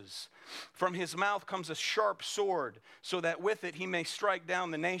horses. From his mouth comes a sharp sword, so that with it he may strike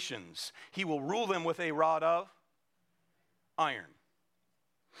down the nations. He will rule them with a rod of iron.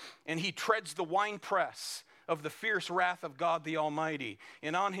 And he treads the winepress of the fierce wrath of God the Almighty.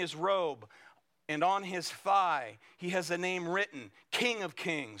 And on his robe and on his thigh he has a name written, King of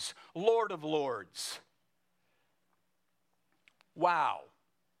Kings, Lord of Lords. Wow.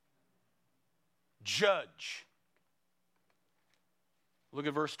 Judge. Look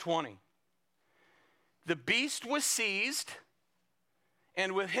at verse 20. The beast was seized,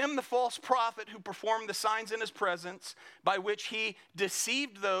 and with him the false prophet who performed the signs in his presence, by which he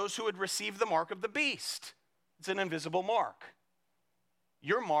deceived those who had received the mark of the beast. It's an invisible mark.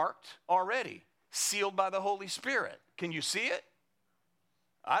 You're marked already, sealed by the Holy Spirit. Can you see it?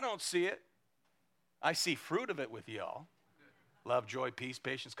 I don't see it. I see fruit of it with y'all. Love, joy, peace,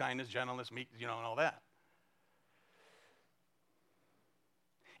 patience, kindness, gentleness, meekness, and all that.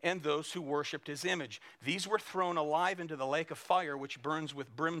 And those who worshipped his image. These were thrown alive into the lake of fire, which burns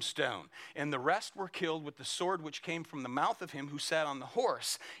with brimstone. And the rest were killed with the sword which came from the mouth of him who sat on the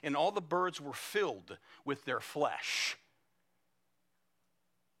horse. And all the birds were filled with their flesh.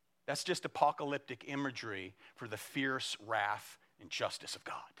 That's just apocalyptic imagery for the fierce wrath and justice of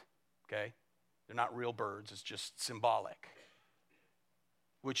God. Okay? They're not real birds, it's just symbolic.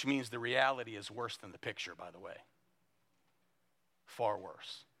 Which means the reality is worse than the picture, by the way. Far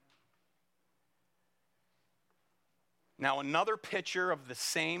worse. Now, another picture of the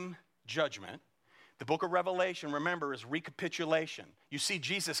same judgment, the book of Revelation, remember, is recapitulation. You see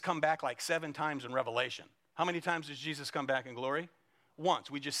Jesus come back like 7 times in Revelation. How many times does Jesus come back in glory?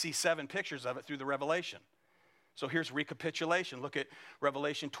 Once. We just see 7 pictures of it through the Revelation. So here's recapitulation. Look at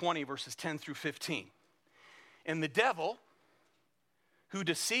Revelation 20, verses 10 through 15. And the devil, who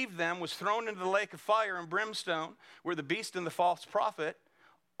deceived them, was thrown into the lake of fire and brimstone, where the beast and the false prophet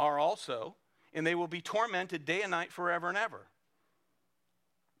are also, and they will be tormented day and night forever and ever.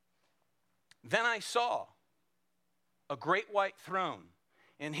 Then I saw a great white throne,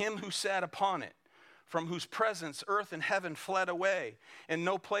 and him who sat upon it. from whose presence earth and heaven fled away, and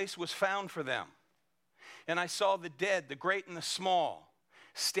no place was found for them. And I saw the dead, the great and the small,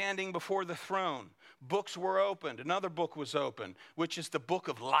 standing before the throne. Books were opened. Another book was opened, which is the book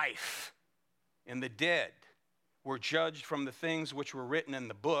of life. And the dead were judged from the things which were written in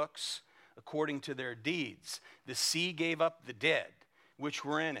the books according to their deeds. The sea gave up the dead which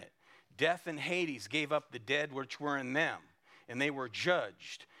were in it. Death and Hades gave up the dead which were in them, and they were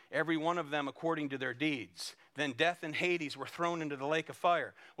judged, every one of them according to their deeds. Then death and Hades were thrown into the lake of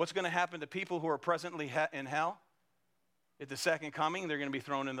fire. What's going to happen to people who are presently in hell? At the second coming, they're going to be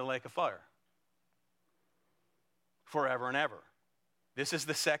thrown in the lake of fire. Forever and ever. This is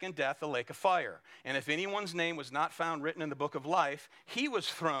the second death, the lake of fire. And if anyone's name was not found written in the book of life, he was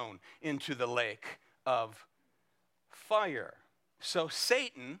thrown into the lake of fire. So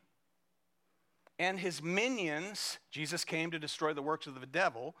Satan and his minions, Jesus came to destroy the works of the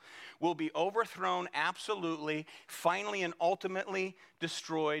devil, will be overthrown absolutely, finally and ultimately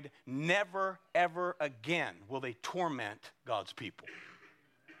destroyed. Never, ever again will they torment God's people.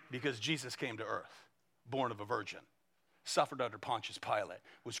 Because Jesus came to earth, born of a virgin, suffered under Pontius Pilate,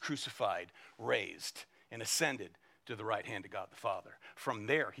 was crucified, raised, and ascended to the right hand of God the Father. From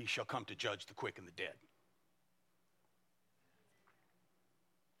there he shall come to judge the quick and the dead.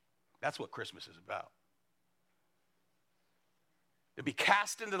 That's what Christmas is about. To be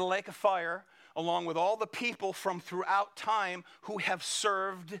cast into the lake of fire along with all the people from throughout time who have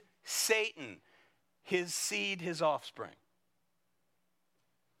served Satan, his seed, his offspring.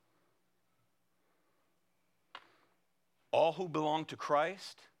 All who belong to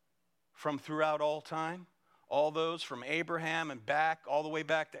Christ from throughout all time, all those from Abraham and back, all the way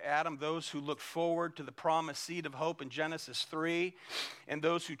back to Adam, those who look forward to the promised seed of hope in Genesis 3, and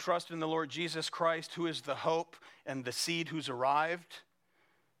those who trust in the Lord Jesus Christ, who is the hope and the seed who's arrived,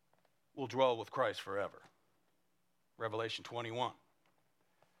 will dwell with Christ forever. Revelation 21.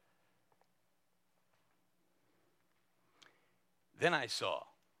 Then I saw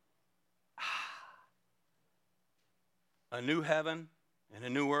a new heaven and a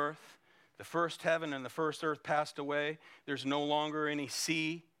new earth. The first heaven and the first earth passed away. There's no longer any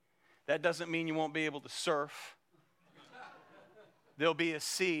sea. That doesn't mean you won't be able to surf. There'll be a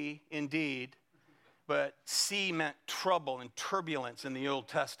sea indeed, but sea meant trouble and turbulence in the Old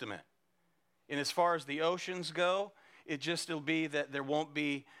Testament. And as far as the oceans go, it'll be that there won't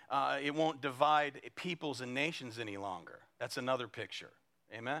be, it won't divide peoples and nations any longer. That's another picture.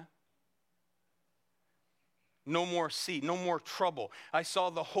 Amen? No more sea, no more trouble. I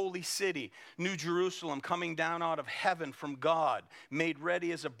saw the holy city, New Jerusalem, coming down out of heaven from God, made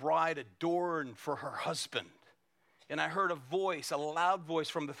ready as a bride adorned for her husband. And I heard a voice, a loud voice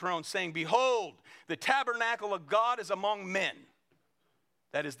from the throne saying, "Behold, the tabernacle of God is among men."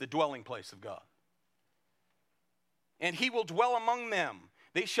 That is the dwelling place of God. "And he will dwell among them.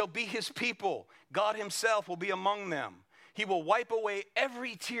 They shall be his people. God himself will be among them. He will wipe away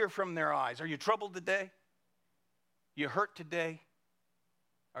every tear from their eyes." Are you troubled today? You hurt today?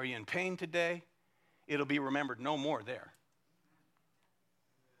 Are you in pain today? It'll be remembered no more there.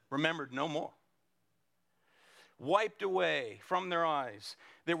 Remembered no more. Wiped away from their eyes.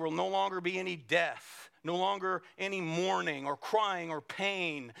 There will no longer be any death, no longer any mourning or crying or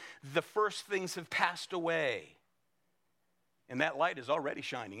pain. The first things have passed away. And that light is already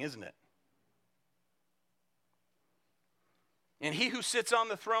shining, isn't it? And he who sits on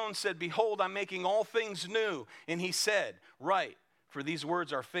the throne said, "Behold, I'm making all things new." And he said, "Write, for these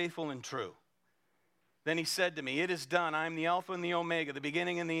words are faithful and true." Then he said to me, "It is done. I am the Alpha and the Omega, the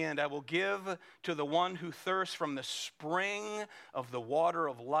beginning and the end. I will give to the one who thirsts from the spring of the water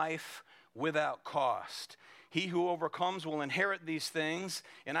of life without cost. He who overcomes will inherit these things,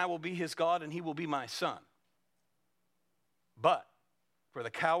 and I will be his God, and he will be my son. But for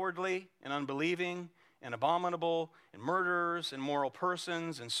the cowardly and unbelieving and abominable and murderers and immoral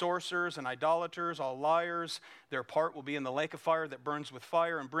persons and sorcerers and idolaters, all liars, their part will be in the lake of fire that burns with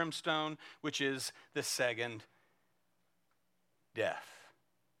fire and brimstone, which is the second death."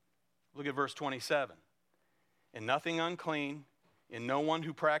 Look at verse 27. "And nothing unclean, and no one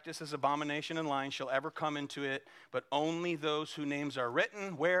who practices abomination and lying shall ever come into it, but only those whose names are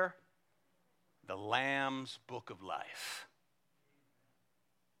written," where? "The Lamb's book of life."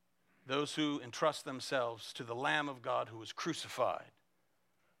 Those who entrust themselves to the Lamb of God who was crucified,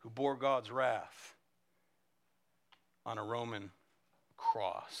 who bore God's wrath on a Roman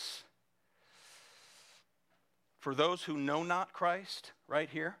cross. For those who know not Christ, right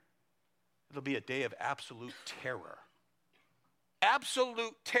here, it'll be a day of absolute terror.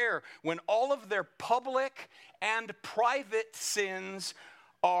 Absolute terror when all of their public and private sins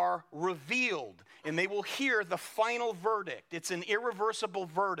are revealed, and they will hear the final verdict. It's an irreversible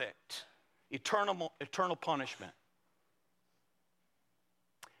verdict, eternal punishment.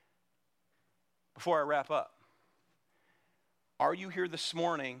 Before I wrap up, are you here this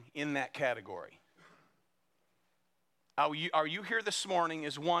morning in that category? Are you here this morning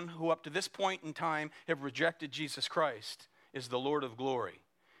as one who up to this point in time have rejected Jesus Christ as the Lord of glory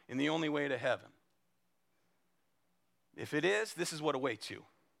and the only way to heaven? If it is, this is what awaits you.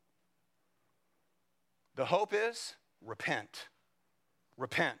 The hope is repent.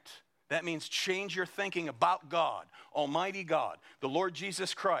 Repent. That means change your thinking about God, Almighty God, the Lord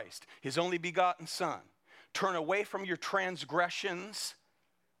Jesus Christ, His only begotten Son. Turn away from your transgressions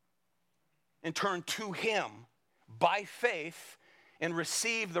and turn to Him by faith and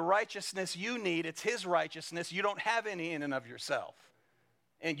receive the righteousness you need. It's His righteousness. You don't have any in and of yourself.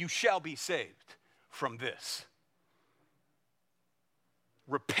 And you shall be saved from this.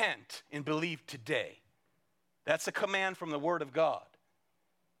 Repent and believe today. That's a command from the Word of God.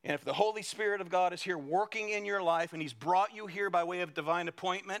 And if the Holy Spirit of God is here working in your life and He's brought you here by way of divine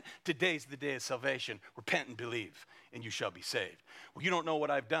appointment, today's the day of salvation. Repent and believe, and you shall be saved. Well, you don't know what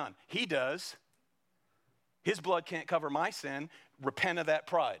I've done. He does. His blood can't cover my sin. Repent of that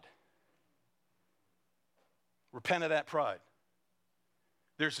pride. Repent of that pride.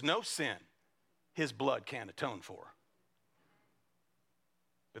 There's no sin His blood can't atone for.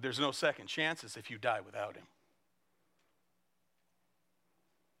 But there's no second chances if you die without Him.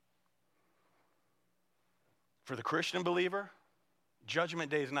 For the Christian believer, Judgment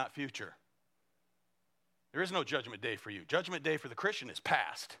Day is not future. There is no Judgment Day for you. Judgment Day for the Christian is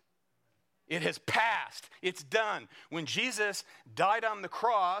past. It has passed. It's done. When Jesus died on the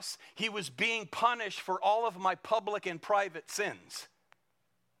cross, He was being punished for all of my public and private sins.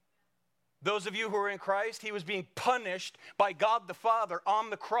 Those of you who are in Christ, He was being punished by God the Father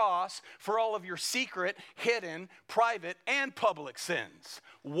on the cross for all of your secret, hidden, private, and public sins.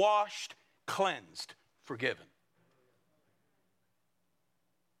 Washed, cleansed, forgiven.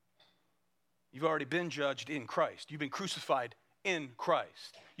 You've already been judged in Christ. You've been crucified in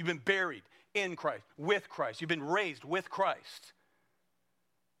Christ. You've been buried in Christ, with Christ. You've been raised with Christ.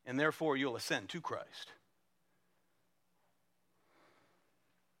 And therefore, you'll ascend to Christ.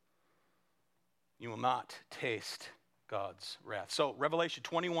 You will not taste God's wrath. So Revelation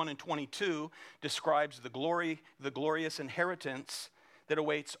 21 and 22 describes the glorious inheritance that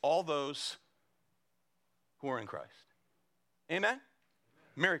awaits all those who are in Christ. Amen?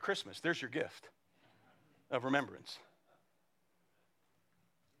 Merry Christmas. There's your gift of remembrance.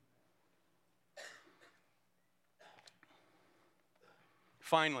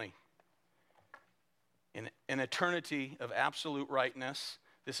 Finally, in an eternity of absolute rightness,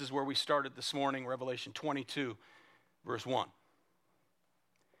 this is where we started this morning, Revelation 22, verse 1.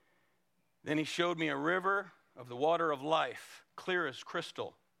 Then He showed me a river of the water of life, clear as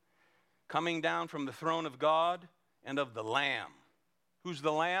crystal, coming down from the throne of God and of the Lamb. Who's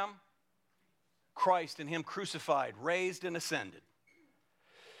the Lamb? Christ and Him crucified, raised and ascended.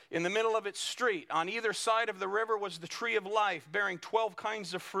 In the middle of its street, on either side of the river, was the tree of life, bearing 12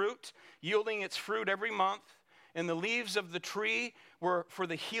 kinds of fruit, yielding its fruit every month. And the leaves of the tree were for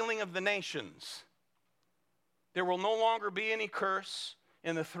the healing of the nations. There will no longer be any curse,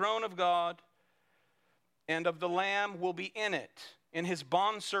 and the throne of God and of the Lamb will be in it, and His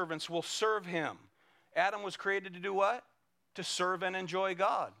bondservants will serve Him. Adam was created to do what? To serve and enjoy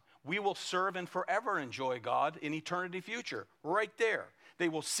God. We will serve and forever enjoy God in eternity future, right there. They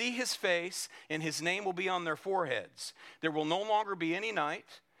will see His face, and His name will be on their foreheads. There will no longer be any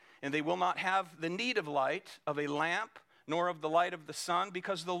night, and they will not have the need of light of a lamp, nor of the light of the sun,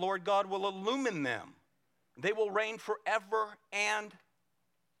 because the Lord God will illumine them. They will reign forever and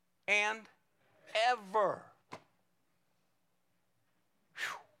ever.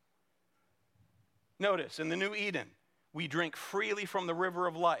 Whew. Notice, in the New Eden, we drink freely from the river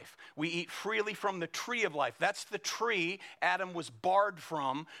of life. We eat freely from the tree of life. That's the tree Adam was barred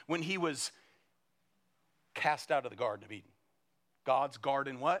from when he was cast out of the Garden of Eden. God's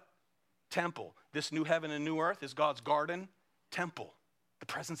garden what? Temple. This new heaven and new earth is God's garden temple. The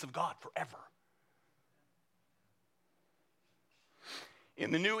presence of God forever.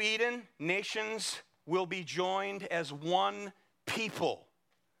 In the new Eden, nations will be joined as one people,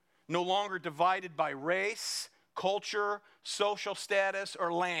 no longer divided by race, culture, social status,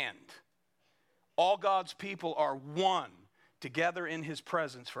 or land. All God's people are one, together in His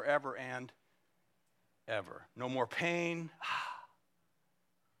presence forever and ever. No more pain.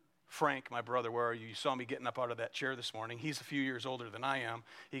 Frank, my brother, where are you? You saw me getting up out of that chair this morning. He's a few years older than I am.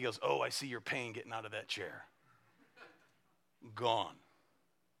 He goes, "Oh, I see your pain getting out of that chair." Gone.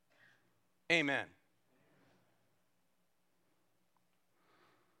 Amen.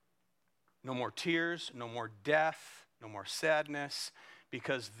 No more tears, no more death, no more sadness,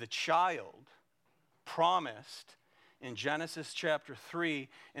 because the child promised in Genesis chapter 3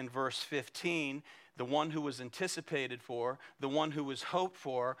 and verse 15, the one who was anticipated for, the one who was hoped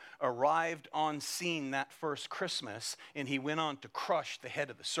for, arrived on scene that first Christmas, and he went on to crush the head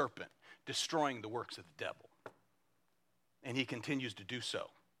of the serpent, destroying the works of the devil. And he continues to do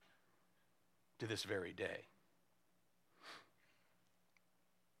so to this very day.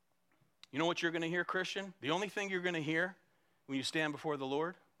 You know what you're going to hear, Christian? The only thing you're going to hear when you stand before the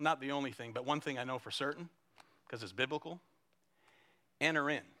Lord, not the only thing, but one thing I know for certain, because it's biblical, enter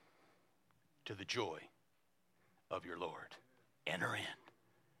in to the joy of your Lord. Enter in.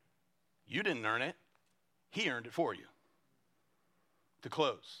 You didn't earn it. He earned it for you. To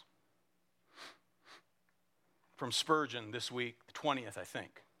close, from Spurgeon this week, the 20th, I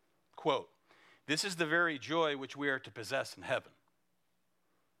think. Quote, "This is the very joy which we are to possess in heaven.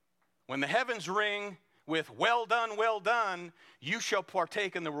 When the heavens ring with well done, you shall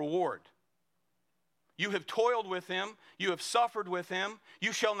partake in the reward. You have toiled with him, you have suffered with him,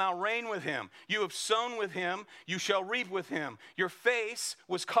 you shall now reign with him. You have sown with him, you shall reap with him. Your face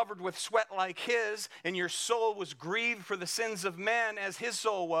was covered with sweat like his, and your soul was grieved for the sins of men as his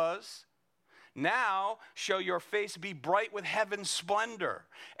soul was. Now shall your face be bright with heaven's splendor,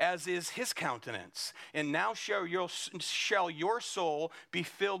 as is his countenance. And now shall your soul be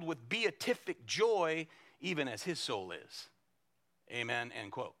filled with beatific joy, even as his soul is." Amen,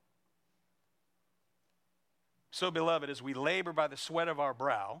 end quote. So, beloved, as we labor by the sweat of our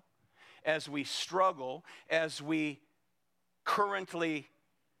brow, as we struggle, as we currently,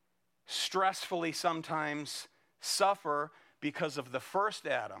 stressfully sometimes suffer because of the first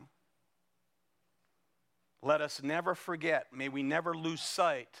Adam, let us never forget, may we never lose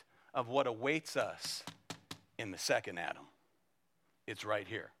sight of what awaits us in the second Adam. It's right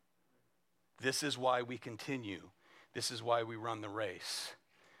here. This is why we continue. This is why we run the race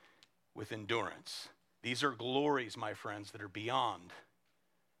with endurance. These are glories, my friends, that are beyond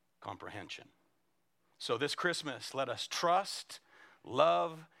comprehension. So this Christmas, let us trust,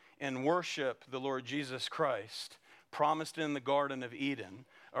 love, and worship the Lord Jesus Christ, promised in the Garden of Eden,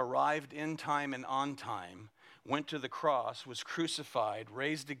 arrived in time and on time, went to the cross, was crucified,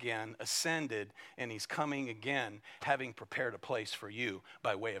 raised again, ascended, and he's coming again, having prepared a place for you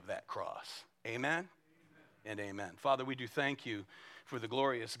by way of that cross. Amen? And amen. Father, we do thank you for the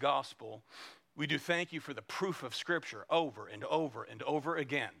glorious gospel. We do thank you for the proof of Scripture over and over and over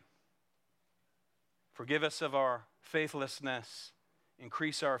again. Forgive us of our faithlessness,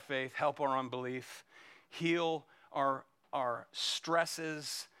 increase our faith, help our unbelief, heal our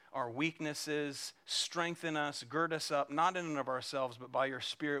stresses, our weaknesses, strengthen us, gird us up, not in and of ourselves, but by your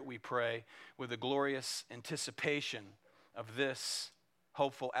Spirit we pray, with a glorious anticipation of this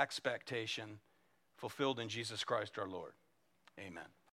hopeful expectation fulfilled in Jesus Christ our Lord. Amen.